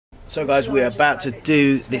So guys, we're about to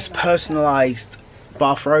do this personalised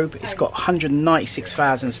bathrobe. It's got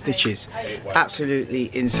 196,000 stitches. Absolutely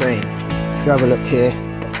insane. If you have a look here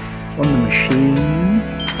on the machine,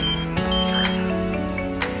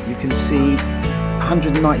 you can see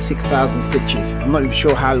 196,000 stitches. I'm not even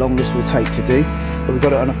sure how long this will take to do, but we've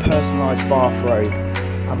got it on a personalised bathrobe.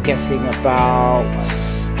 I'm guessing about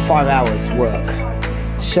 5 hours work.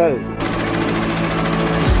 So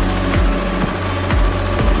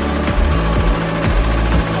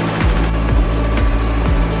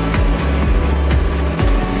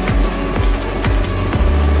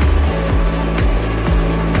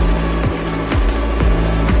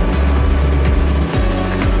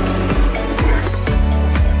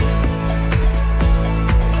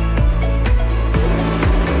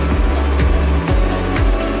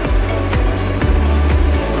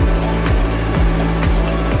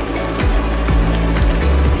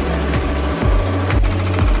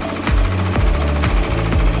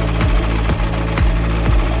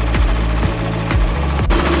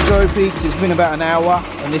peeps, it's been about an hour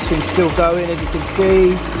and this thing's still going. As you can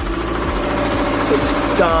see, it's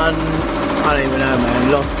done, I don't even know, man,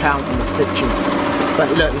 lost count on the stitches, but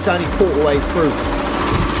look, it's only quarter way through,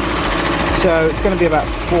 so it's going to be about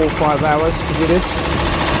 4 or 5 hours to do this,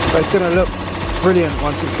 but it's going to look brilliant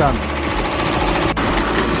once it's done.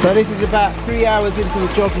 So this is about 3 hours into the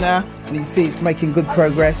job now, and you can see it's making good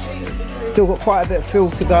progress. Still got quite a bit of fill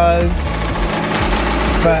to go,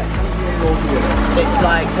 but it's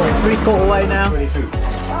like, what, 3/4 way now? 22.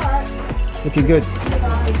 Looking good.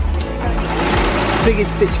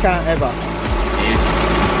 Biggest stitch count ever.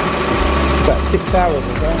 It's about 6 hours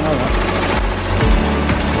or so, I don't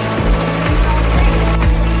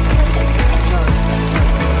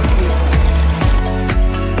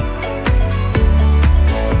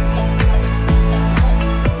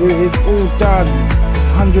know. It is all done.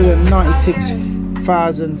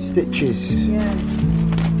 196,000 stitches. Yeah.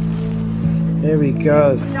 There we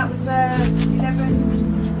go. That was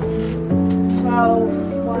 11, 12,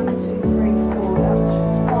 1, 2, 3, 4. That was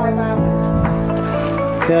 5 hours.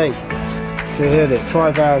 Okay, so you heard it,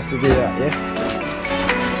 5 hours to do that, yeah?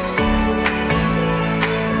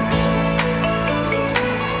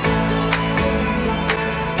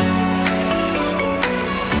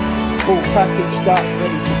 All packaged up,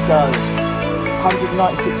 ready to go.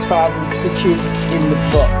 196,000 stitches in the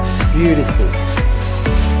box. Beautiful.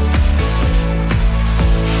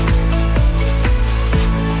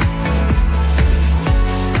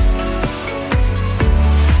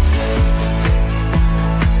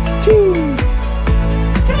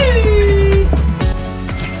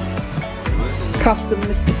 Custom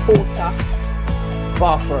Mr. Porter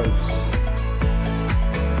bathrobes.